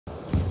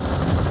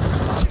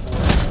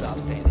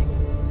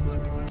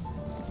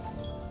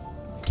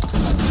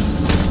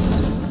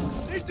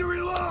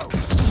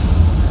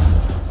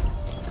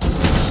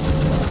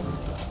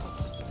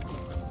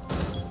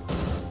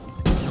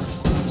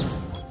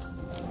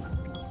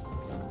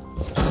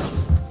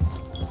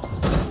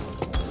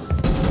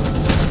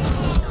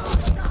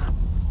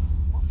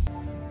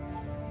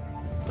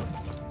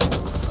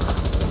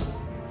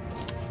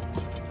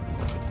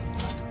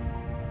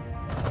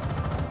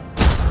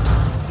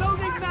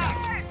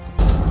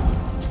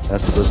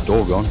That's this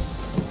door gone.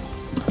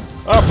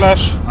 Oh,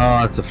 flash!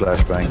 Oh, it's a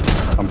flashbang.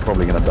 I'm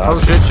probably gonna die. Oh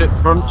shit,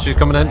 front, she's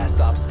coming in.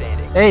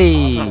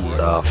 Hey! What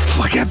the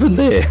fuck happened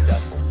there?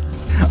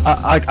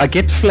 I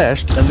get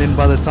flashed, and then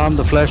by the time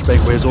the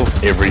flashbang wears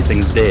off,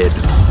 everything's dead.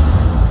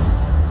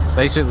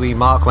 Basically,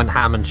 Mark went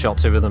ham and shot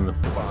two of them.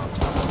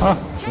 Oh,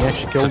 yeah,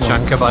 she killed one.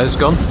 Tachanka by his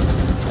gun.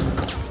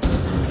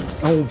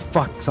 Oh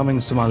fuck,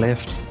 something's to my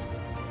left.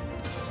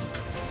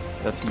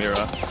 That's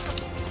Mira.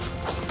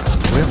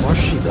 Where was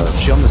she though? Is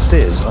she on the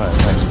stairs? Oh,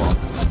 thanks, Mark.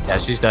 Yeah,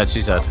 she's dead,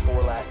 she's dead.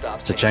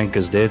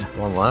 Tachanka's dead.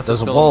 One left.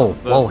 There's a wall.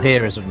 Wall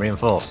here isn't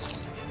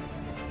reinforced.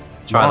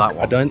 Try Mark,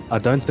 that one. I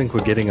don't think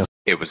we're getting a...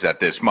 It was at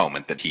this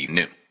moment that he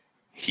knew.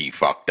 He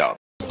fucked up.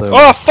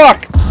 Oh,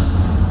 fuck!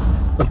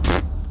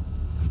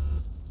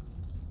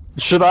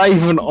 Should I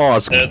even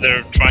ask?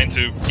 They're trying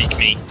to peek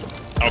me.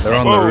 They're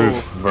on the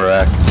roof,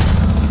 Varak.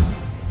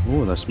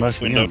 Ooh, they're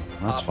smoking in.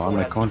 That's fine,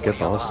 they can't get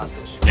the hostage.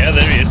 Yeah,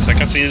 there he is. I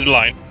can see the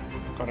line.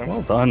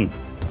 Well done.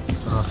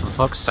 Oh, for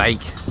fuck's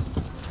sake.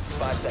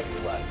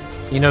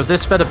 You know,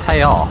 this better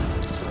pay off.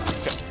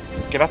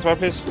 Get out the way,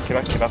 please. Get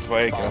out the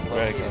way, get out the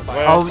way, get out the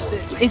way. Oh,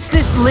 is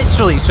this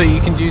literally so you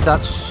can do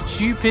that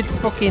stupid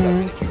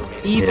fucking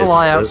evil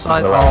eye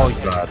outside? Oh,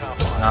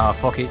 nah,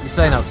 fuck it. You're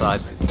staying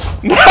outside.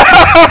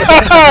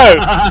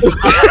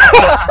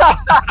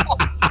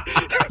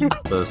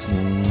 There's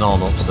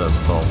none upstairs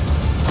at all.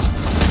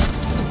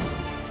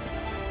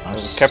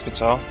 There's a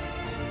capital.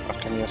 I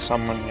can hear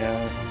someone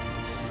here.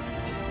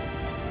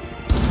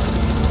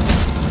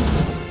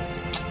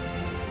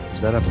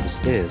 Is that up the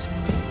stairs?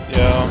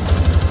 Yeah.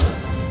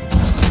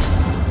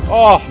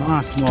 Oh!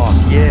 Nice, Mark,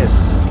 yes!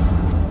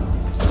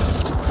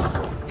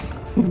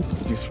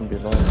 He's from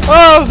behind.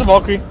 Oh, there's a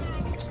Valkyrie!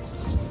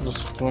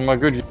 Just one of my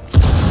good.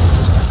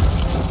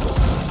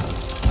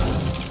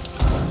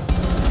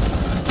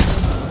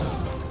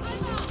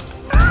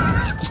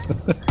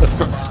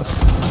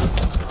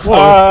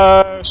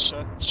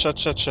 Shit.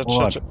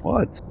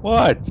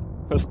 What?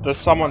 There's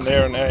someone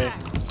there in A.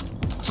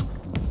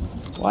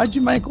 Why'd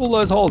you make all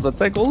those holes? It'd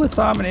take all the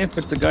time and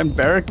effort to go and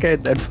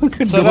barricade that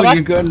fucking So door. that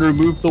You go and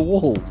remove the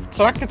wall.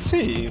 So I could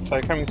see if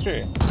they're coming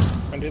through.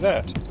 And do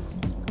that.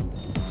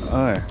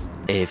 Oh.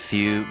 A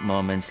few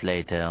moments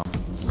later.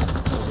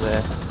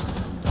 There.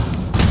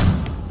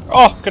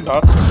 Oh, good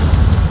night.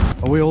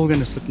 Are we all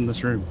gonna sit in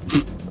this room?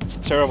 It's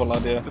a terrible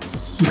idea.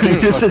 It's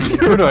a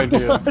Good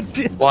idea.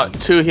 What?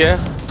 Two here?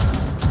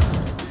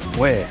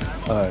 Where?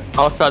 Oh.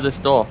 Outside this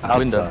door.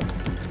 Window. Outside.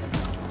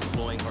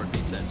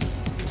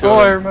 Oh,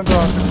 I remember.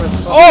 I can press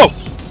stop.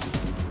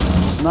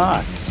 Oh!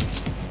 Nice.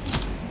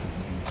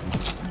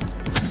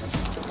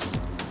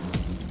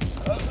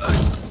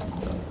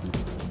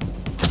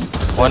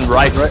 One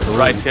right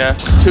here.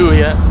 Two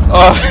here.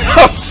 Oh!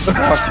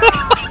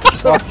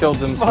 Mark killed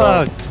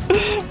himself. Fuck.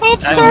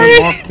 I'm sorry!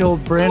 Mark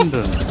killed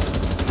Brendan.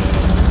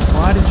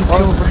 Why did you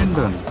kill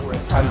Brendan?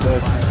 I'm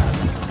dead.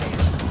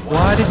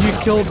 Why did you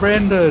kill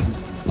Brendan?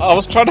 I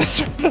was trying to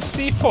turn the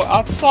C4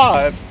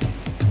 outside.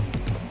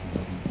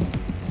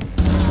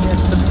 Yes,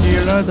 but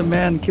you know the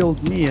man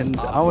killed me and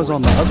I was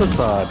on the other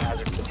side.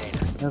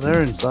 Yeah,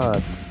 they're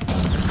inside.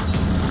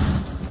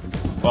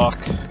 Fuck.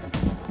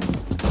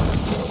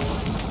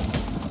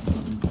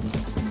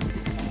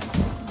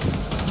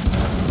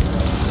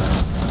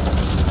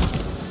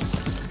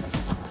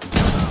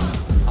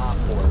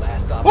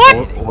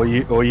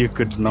 What? Or you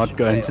could not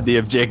go into the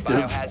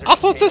objective. I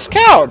thought this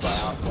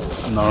counts.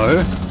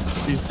 No.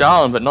 He's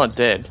down, but not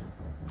dead.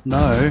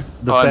 No.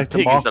 The Oh, fact that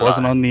Pig Mark is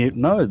wasn't alive. on the...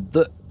 No,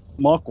 the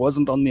Mark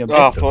wasn't on the Oh,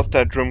 I objective. thought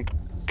that room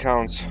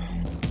counts.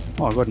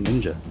 Oh, I got a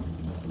ninja.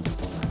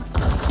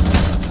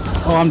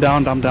 Oh, I'm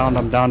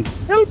down.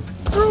 Help!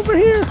 They're over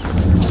here!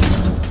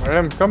 I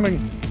am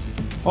coming.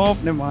 Oh,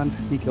 never mind.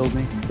 He killed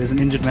me. There's an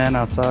injured man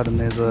outside and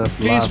there's a...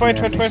 Please live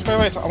wait. man next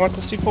to I want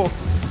the C4.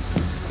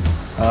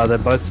 They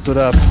both stood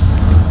up.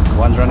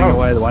 One's running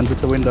away, the one's at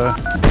the window.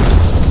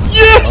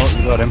 Yes! Oh,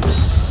 you got him.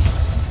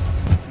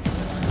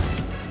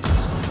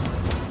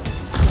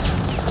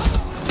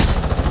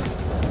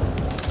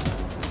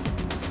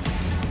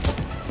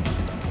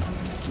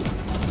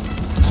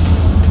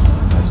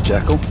 That's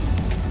Jackal.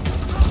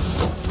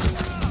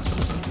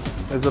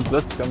 There's a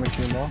blitz coming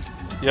to you, Mark.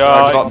 Yeah,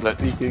 I got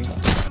blitz. Leaking.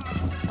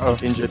 Oh,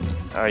 he's injured.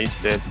 Oh, he's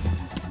dead.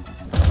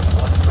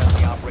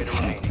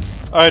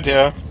 oh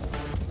dear.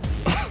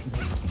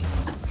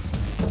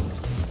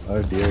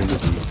 Oh dear,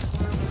 indeed.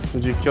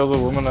 Did you kill the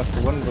woman at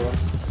the window?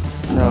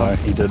 No,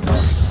 he did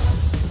not.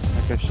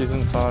 Okay, she's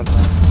inside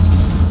now.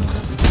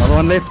 Another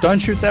one left, don't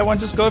shoot that one,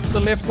 just go for the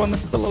left one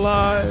that's still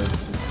alive.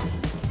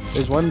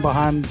 There's one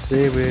behind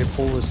there where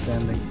Paul was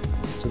standing.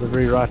 To the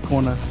very right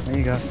corner. There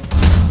you go.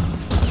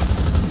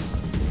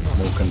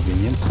 More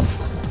convenient.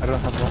 I don't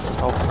have lots of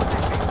help.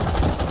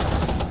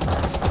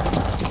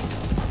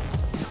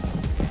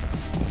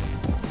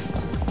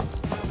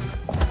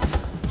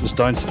 Just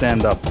don't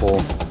stand up,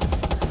 Paul.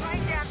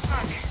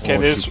 Okay, Or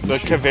there's shoot- the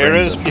shoot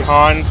Caveira's Brendan.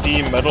 behind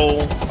the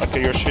middle.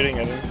 Okay, you're shooting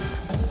at him.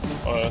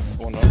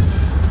 Or not.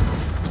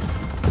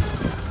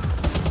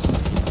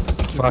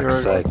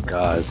 Fuck's sake,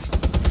 guys.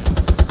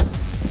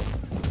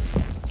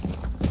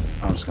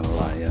 gonna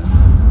lie, yeah.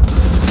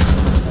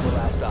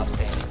 Last stop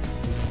standing.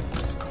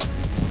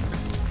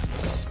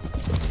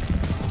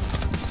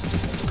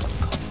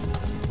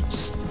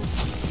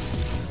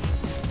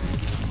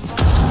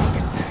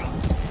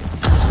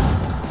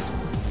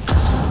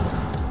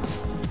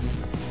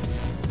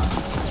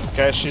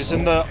 Okay, she's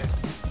in the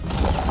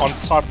on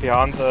site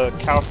behind the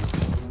couch.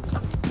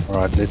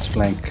 Alright, let's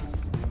flank.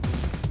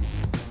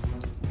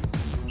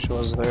 She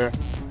was there.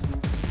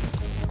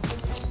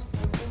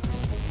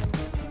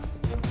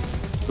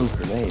 Ooh,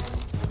 grenade.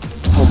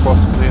 Or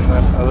possibly in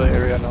that other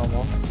area no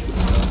more.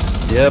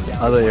 Yep,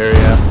 other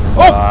area.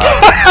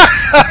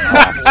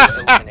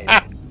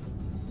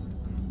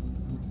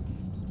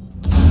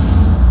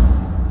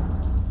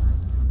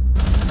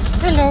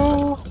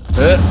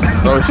 Eliminated.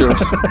 Oh, sure.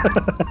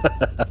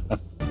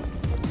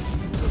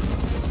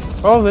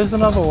 Oh, there's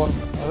another one.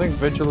 I think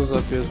Vigil is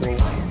up here as well.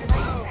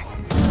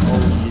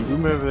 Oh,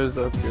 whomever is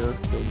up here.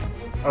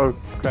 Oh,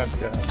 crap,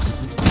 yeah.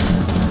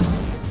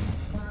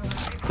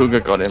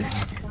 Kuga got him.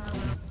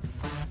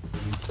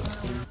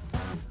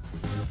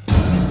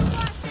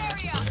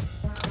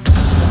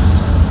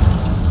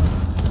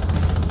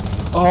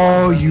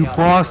 Oh, you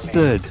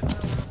bastard!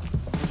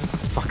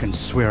 Fucking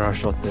swear I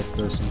shot that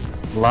person.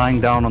 Lying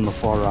down on the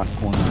far right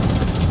corner.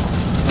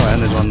 Oh,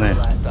 and there's one there.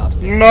 Last stop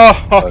standing.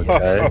 No!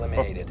 Okay.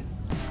 Eliminated.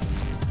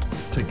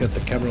 To get the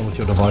camera with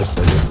your device,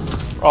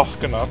 baby. Oh,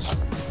 good night.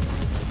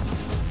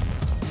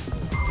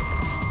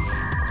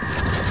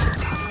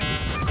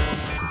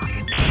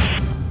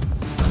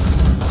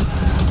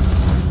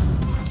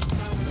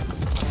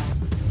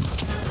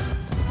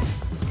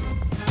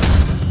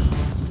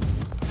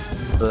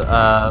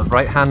 The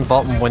right hand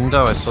bottom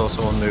window, I saw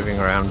someone moving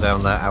around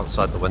down there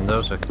outside the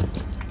window, so...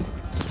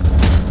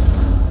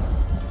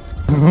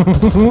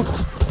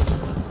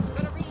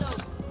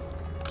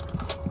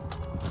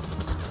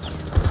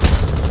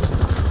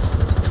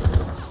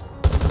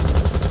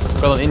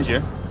 Got an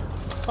injury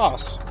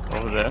Pass.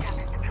 over there.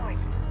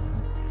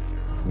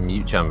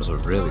 Mute jams are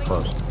really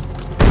close.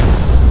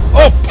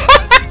 Oh!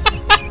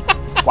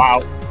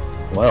 Wow.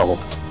 Well,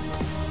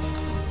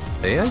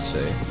 See, I see.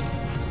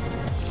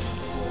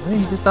 Well,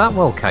 you did that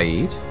well,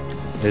 Kaid.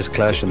 there's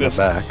Clash in the Yes,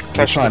 back. Clash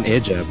Let's try in and air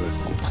jab it.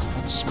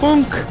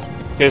 Spunk!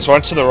 There's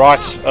one to the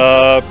right,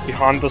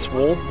 behind this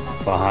wall.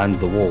 Behind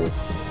the wall.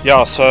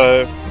 Yeah,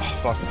 so...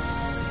 Like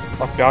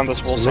behind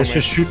this wall So somewhere. let's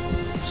just shoot.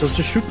 So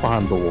just shoot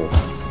behind the wall.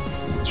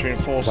 It's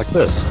reinforced. Like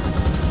this.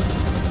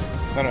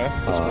 No, no.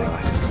 This way.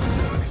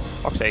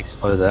 Fuck's sakes.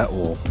 Oh, that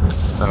wall.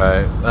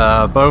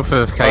 Alright, both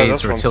of Kaid's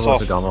this one's Rotillas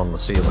soft. are gone on the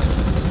ceiling.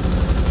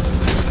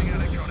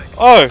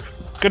 Oh!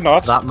 Good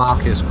night. That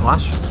mark is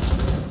Clash.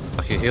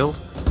 Like you healed.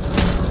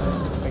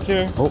 Thank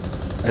you. Oh,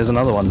 there's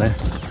another one there.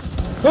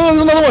 Oh,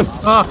 there's another one!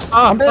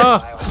 I'm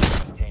dead.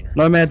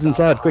 Nomad's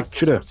inside. Quick,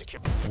 shoot her.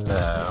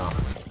 No.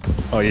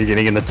 Oh, you're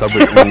getting in the tub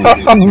with Oh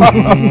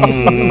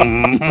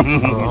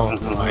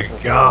my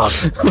god.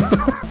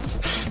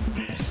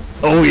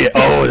 Oh, yeah.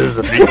 Oh, this is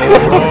a big.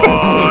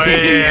 Oh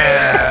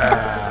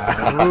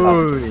yeah.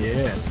 Oh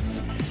yeah.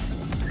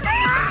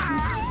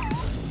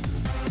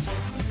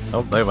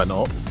 Oh, they went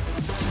up.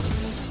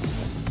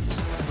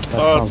 That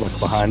Oh, sounds like it's-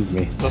 behind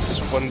me. This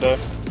is window.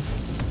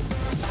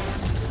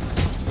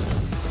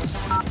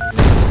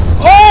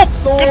 Oh!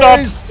 Good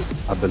night.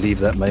 I believe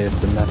that may have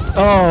been that.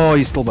 Oh,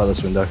 he's still by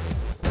this window.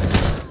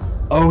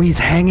 Oh, he's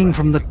hanging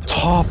from the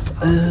top.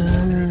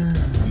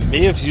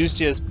 May have used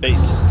you as bait.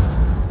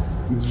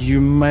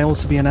 You may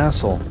also be an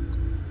asshole.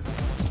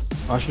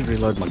 I should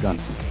reload my gun.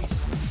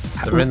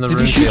 They're in the Did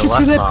room you to shoot your you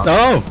left, through Mark.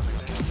 that? Oh!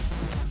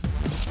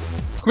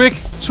 Quick!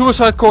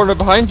 Suicide corner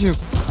behind you!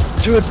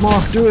 Do it,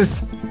 Mark, do it!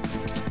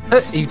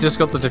 He just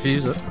got the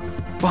diffuser.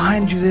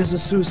 Behind you, there's a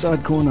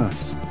suicide corner.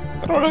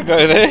 I don't want to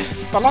go there.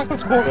 I like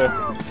this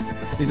corner.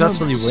 He's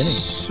actually winning.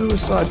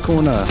 Suicide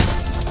corner.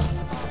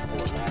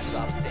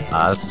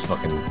 Ah, this is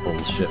fucking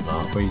bullshit,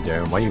 Mark. What are you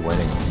doing? Why are you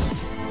winning?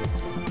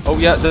 Oh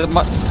yeah, the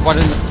one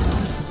in the...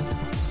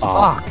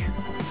 Fuck!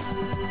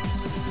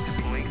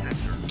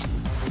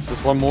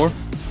 There's one more.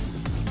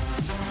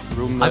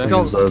 Room there. I've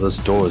got... So this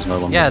door is no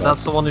longer Yeah, locked.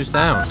 that's the one who's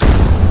down.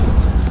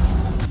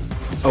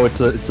 Oh,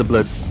 it's a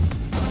blitz.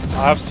 I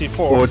have C4.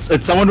 Oh,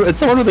 it's someone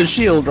with a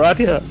shield right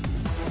here.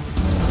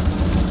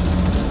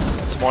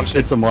 It's one shit.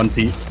 It's a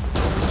Monty.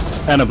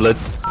 And a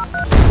blitz.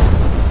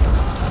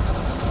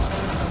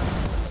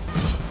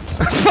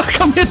 Fuck,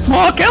 I'm hit,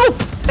 Mark,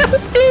 help!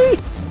 Help me!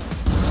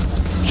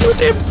 Shoot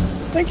him!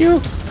 Thank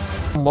you!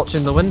 I'm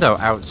watching the window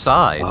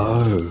outside.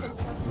 Oh,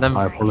 Then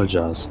I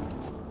apologize.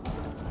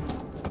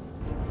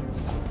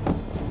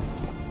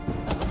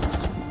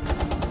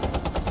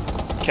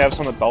 Cabs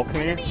on the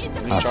balcony.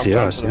 I see her,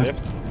 I see her.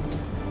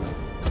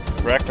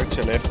 Reactor to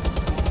your left.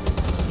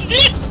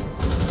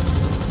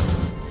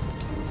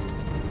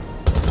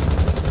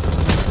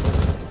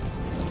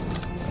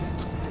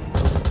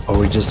 Are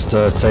we just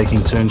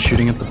taking turns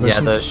shooting at the person? yeah,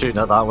 they're shooting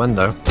at that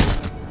window.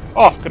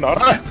 Oh, good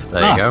night.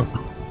 There Nice. you go.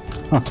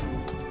 Oh,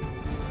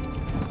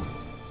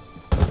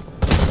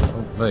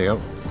 there you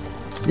go.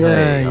 Yeah,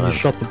 There you you go.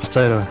 shot the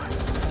potato.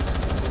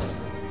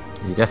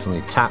 You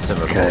definitely tapped him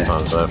a Okay. couple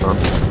times there,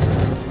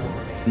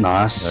 front.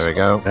 Nice. There we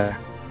go. Okay.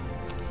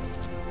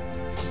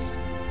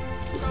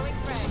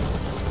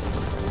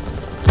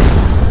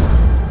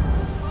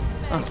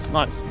 Oh,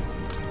 nice.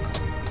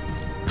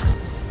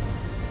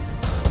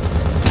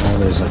 Oh,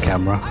 there's a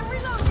camera.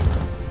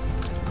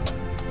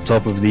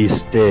 Top of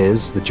these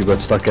stairs that you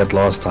got stuck at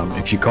last time.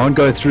 If you can't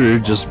go through,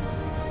 just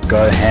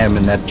go ham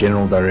in that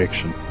general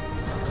direction.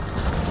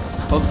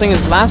 Well, the thing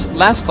is,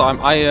 last time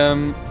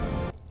I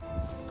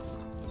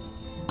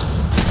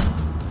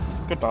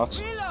Good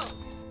dot.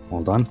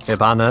 Well done.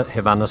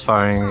 Hibana's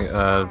firing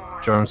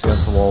drones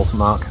against the wall,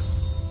 Mark.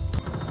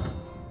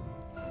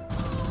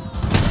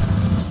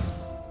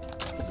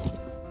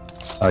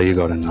 Oh, you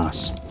got it.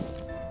 Nice.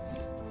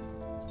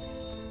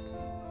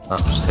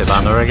 That's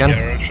Hibana again.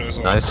 Yeah, Roach as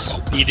well. Nice.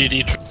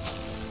 EDD.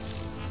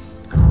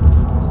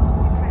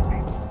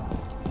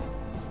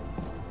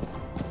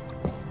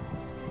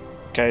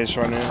 Okay, he's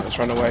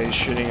run away, he's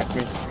shooting at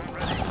me.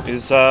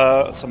 Is it's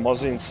a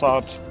Mozzie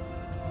inside.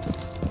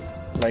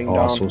 Laying Oh,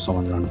 down. I saw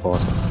someone run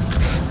past.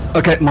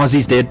 Okay,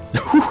 Mozzie's dead.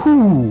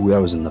 Woohoo!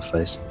 That was in the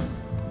face.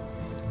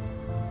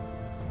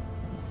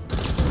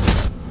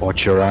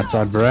 Watch your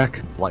outside,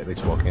 Barack. Likely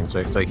to walk into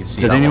it, so you can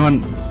see. Did that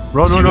anyone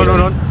Run, see run, run, where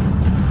run, they-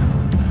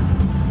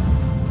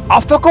 run! oh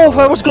fuck off!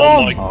 I was Oh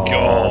gone. my Oh,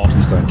 god.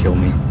 please don't kill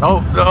me. Oh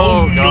no!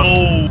 Oh God.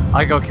 no!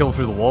 I got killed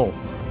through the wall.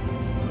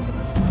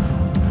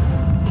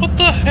 What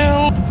the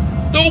hell?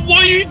 No, why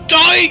are you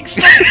dying?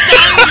 Stop dying!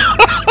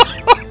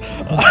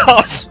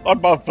 On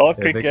my Here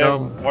Valkyrie they game,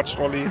 come. watched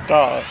all you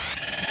die.